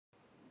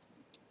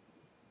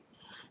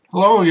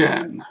Hello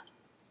again.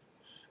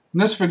 In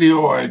this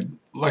video I'd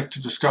like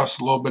to discuss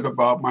a little bit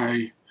about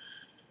my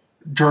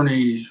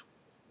journey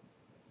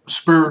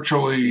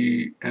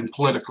spiritually and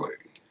politically.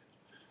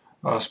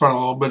 Spent a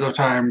little bit of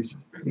time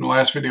in the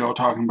last video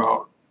talking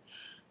about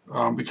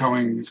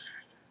becoming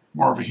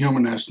more of a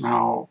humanist and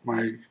how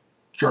my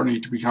journey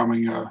to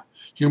becoming a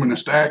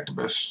humanist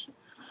activist.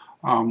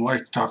 I'd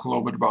like to talk a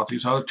little bit about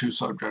these other two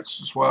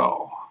subjects as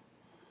well.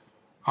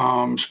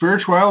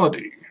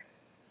 Spirituality.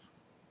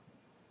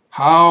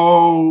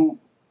 How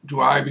do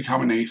I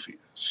become an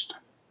atheist?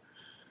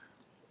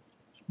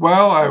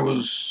 Well, I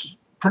was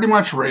pretty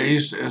much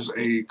raised as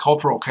a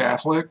cultural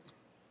Catholic.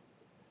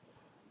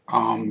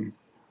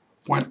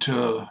 Went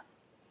to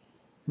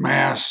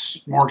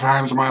Mass more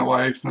times in my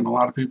life than a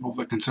lot of people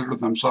that consider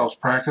themselves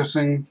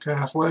practicing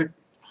Catholic.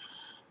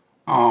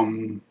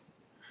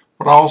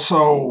 But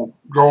also,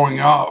 growing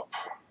up,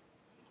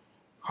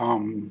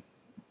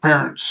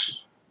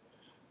 parents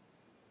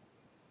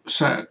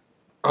sent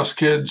us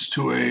kids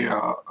to a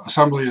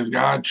Assembly of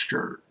God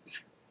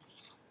church.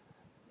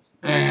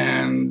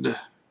 And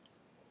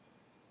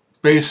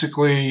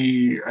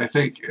basically, I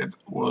think it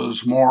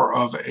was more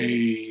of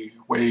a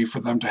way for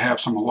them to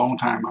have some alone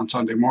time on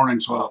Sunday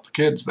mornings without the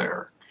kids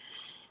there.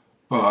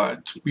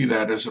 But be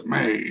that as it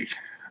may.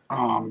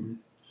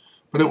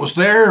 But it was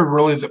there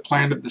really that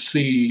planted the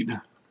seed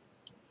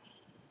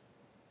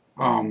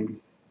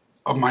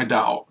of my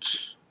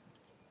doubts.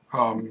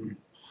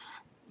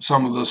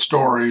 Some of the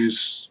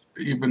stories,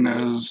 even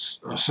as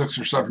a 6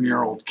 or 7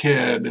 year old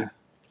kid,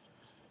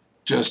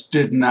 just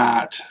did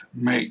not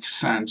make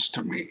sense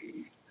to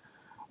me.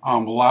 A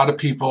lot of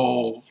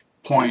people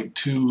point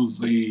to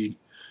the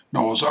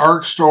Noah's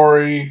Ark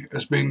story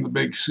as being the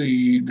big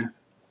seed.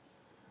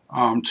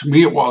 To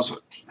me it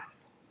wasn't.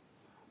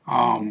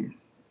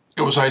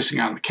 It was icing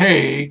on the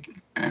cake,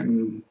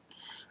 and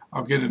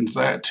I'll get into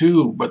that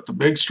too, but the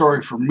big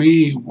story for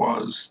me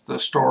was the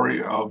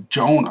story of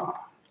Jonah.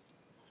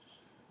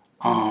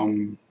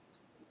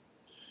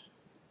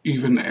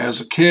 Even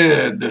as a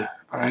kid,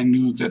 I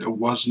knew that it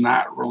was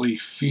not really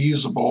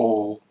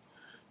feasible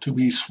to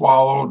be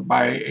swallowed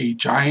by a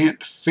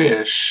giant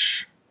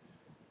fish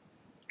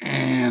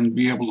and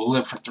be able to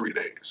live for 3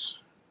 days.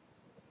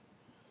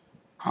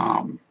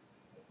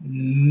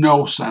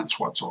 No sense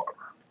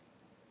whatsoever.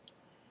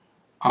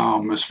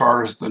 As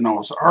far as the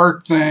Noah's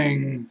Ark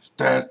thing,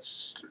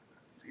 that's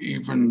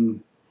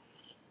even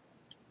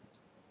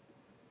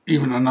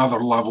another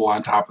level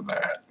on top of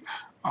that.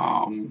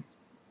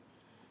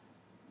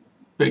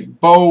 Big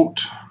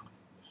boat,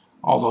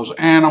 all those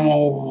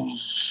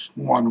animals,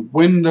 one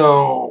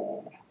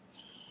window.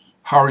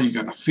 How are you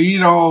going to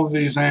feed all of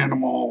these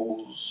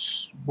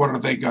animals? What are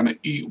they going to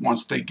eat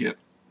once they get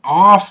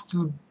off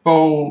the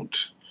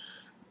boat?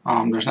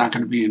 There's not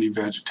going to be any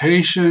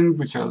vegetation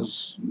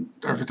because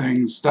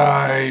everything's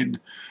died.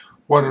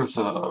 What are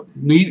the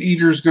meat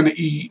eaters going to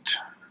eat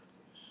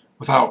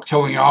without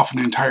killing off an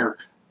entire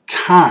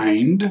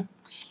kind?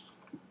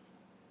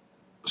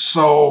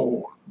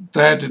 So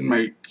that didn't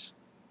make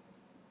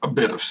a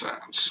bit of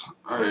sense.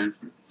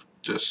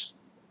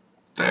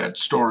 That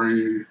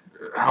story,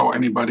 how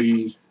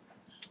anybody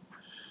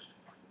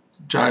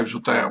jives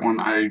with that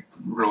one, I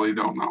really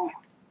don't know.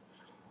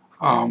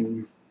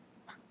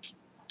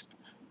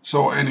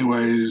 So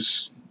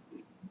anyways,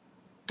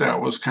 that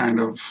was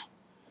kind of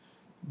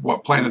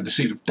what planted the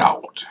seed of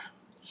doubt.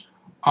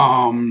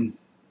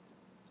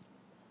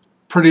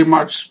 Pretty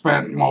much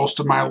spent most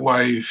of my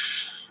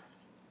life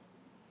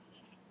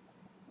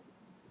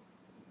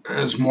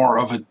as more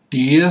of a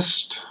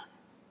deist,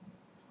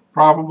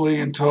 probably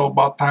until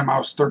about the time I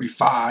was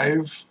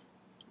 35.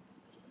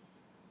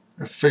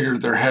 I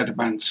figured there had to have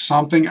been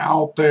something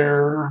out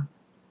there,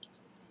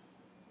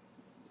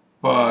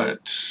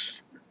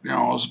 but it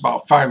was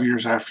about 5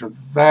 years after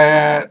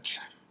that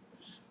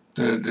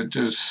that it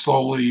just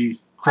slowly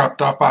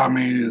crept up on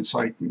me. It's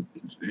like,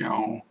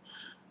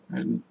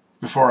 and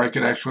before I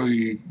could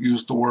actually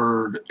use the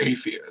word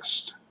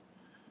atheist,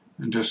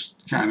 and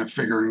just kind of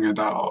figuring it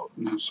out.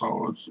 And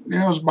so it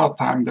was about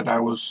the time that I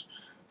was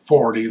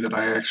 40 that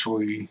I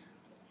actually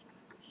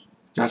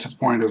got to the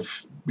point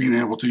of being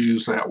able to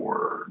use that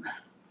word.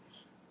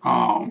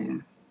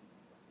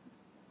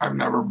 I've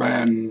never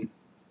been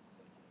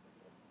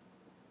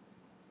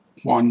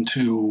one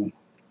to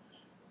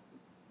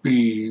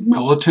be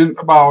militant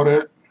about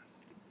it.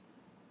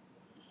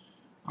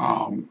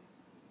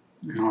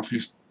 If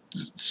you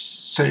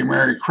say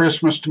Merry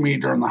Christmas to me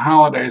during the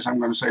holidays, I'm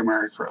going to say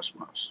Merry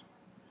Christmas.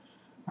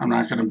 I'm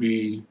not going to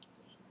be,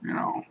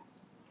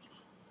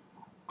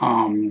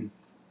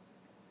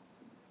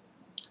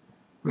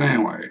 but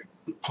anyway,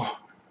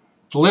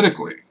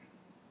 politically,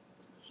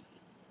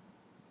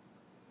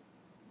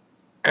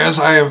 as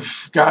I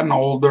have gotten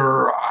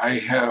older,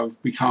 I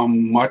have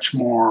become much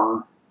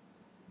more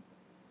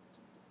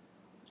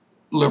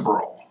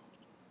liberal,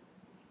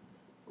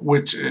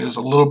 which is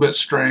a little bit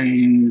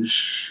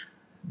strange.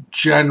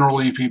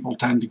 Generally, people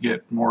tend to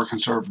get more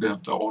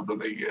conservative the older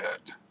they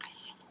get.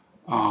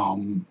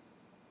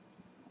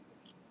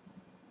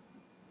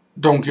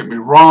 Don't get me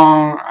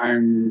wrong,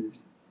 I'm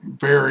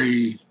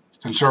very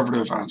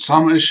conservative on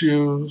some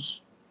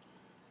issues,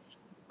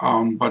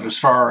 but as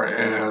far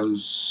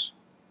as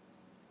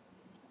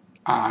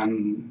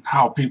on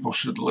how people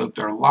should live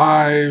their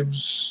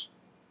lives,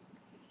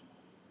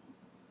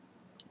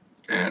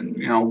 and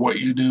what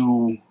you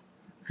do,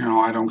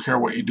 I don't care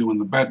what you do in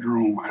the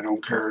bedroom. I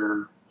don't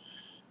care,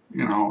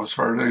 as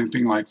far as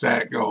anything like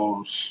that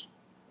goes.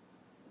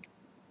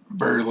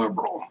 Very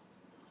liberal.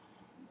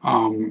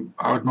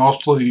 I would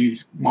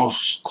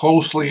most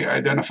closely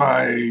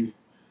identify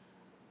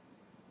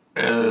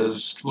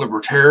as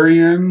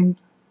libertarian,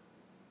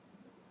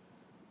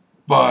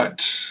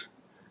 but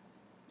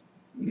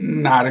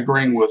not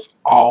agreeing with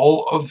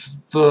all of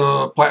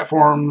the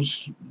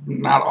platforms,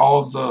 not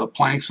all of the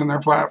planks in their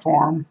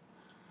platform.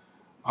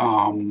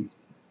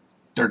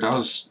 There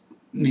does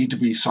need to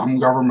be some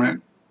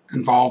government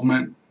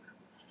involvement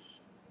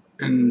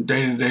in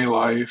day-to-day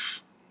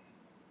life,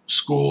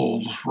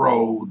 schools,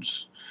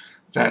 roads,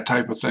 that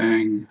type of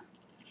thing.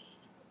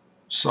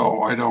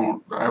 So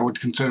I would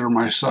consider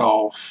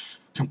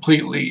myself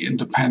completely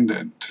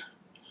independent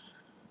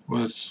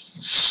with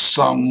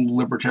some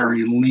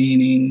libertarian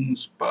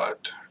leanings,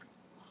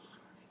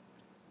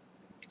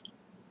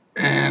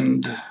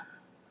 and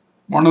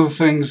one of the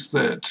things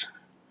that,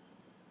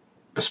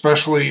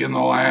 especially in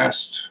the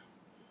last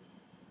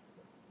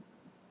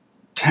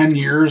 10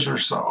 years or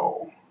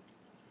so,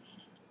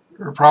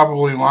 or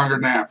probably longer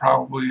than that,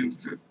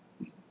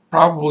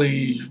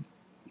 probably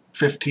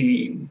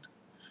 15,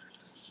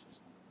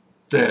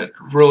 that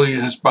really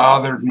has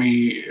bothered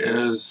me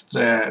is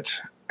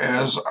that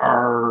as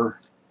our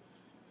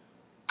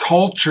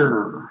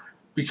culture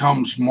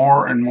becomes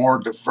more and more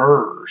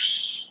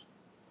diverse,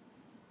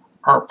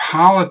 our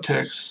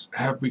politics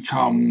have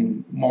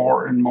become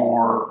more and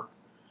more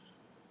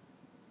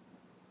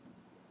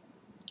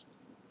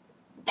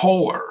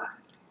polar.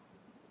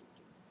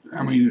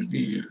 I mean,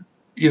 you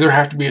either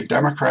have to be a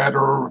Democrat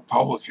or a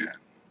Republican.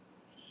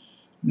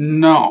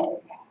 No.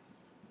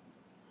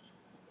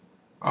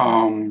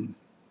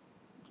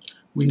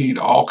 We need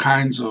all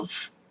kinds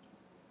of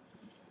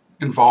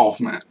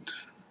involvement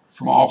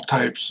from all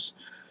types,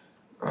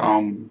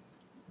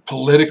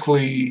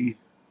 politically,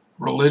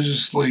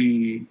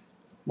 religiously,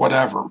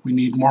 whatever. We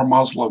need more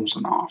Muslims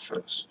in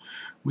office.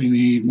 We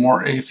need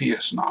more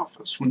atheists in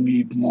office. We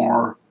need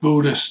more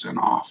Buddhists in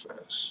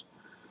office.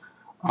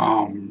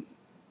 And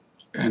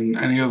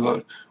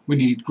we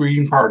need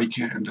Green Party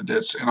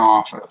candidates in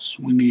office.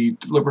 We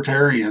need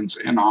libertarians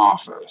in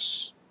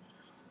office.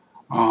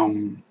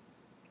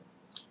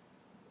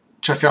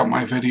 Check out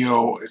my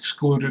video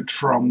excluded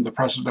from the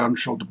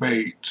presidential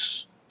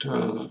debates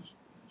to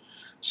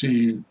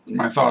see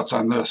my thoughts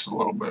on this a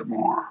little bit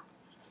more.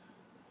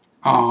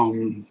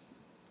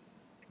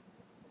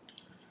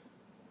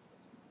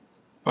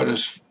 But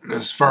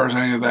as far as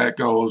any of that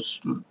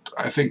goes,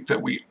 I think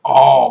that we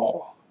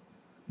all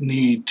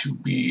need to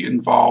be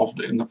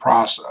involved in the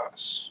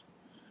process.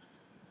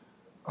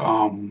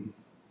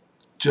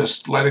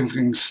 Just letting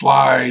things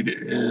slide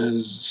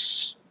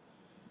is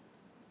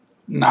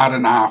not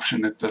an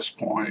option at this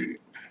point.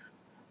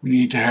 We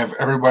need to have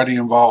everybody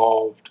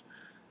involved,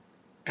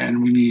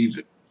 and we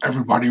need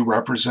everybody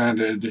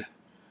represented,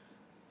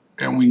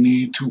 and we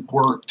need to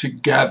work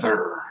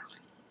together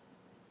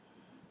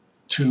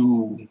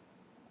to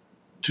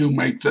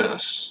make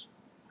this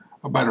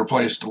a better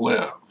place to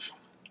live.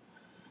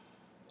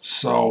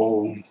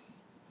 So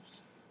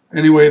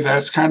anyway,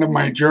 that's kind of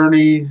my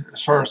journey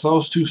as far as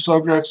those two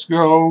subjects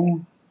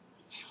go.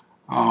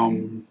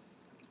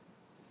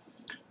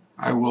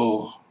 I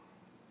will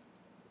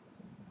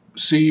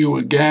see you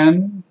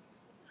again.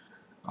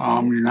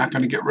 You're not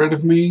going to get rid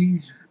of me.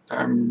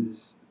 I'm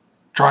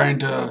trying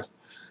to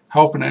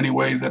help in any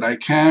way that I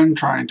can,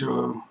 trying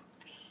to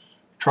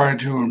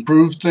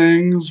improve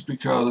things,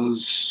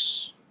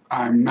 because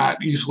I'm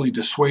not easily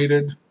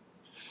dissuaded.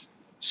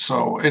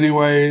 So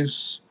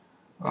anyways,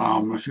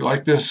 if you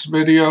like this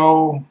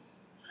video,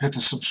 hit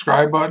the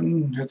subscribe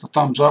button, hit the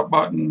thumbs up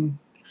button,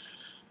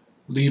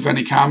 leave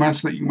any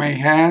comments that you may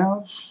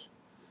have.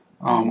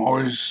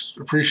 Always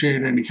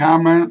appreciate any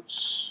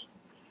comments,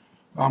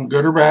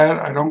 good or bad,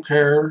 I don't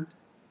care.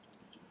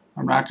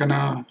 I'm not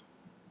gonna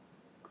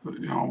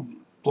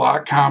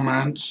block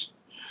comments,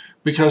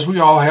 because we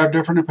all have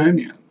different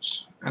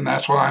opinions, and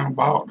that's what I'm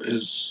about,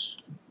 is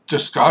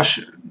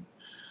discussion.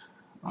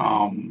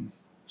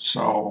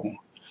 So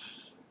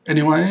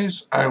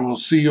anyways, I will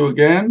see you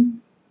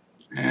again,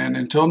 and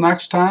until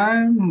next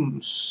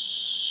time,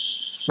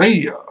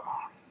 see ya.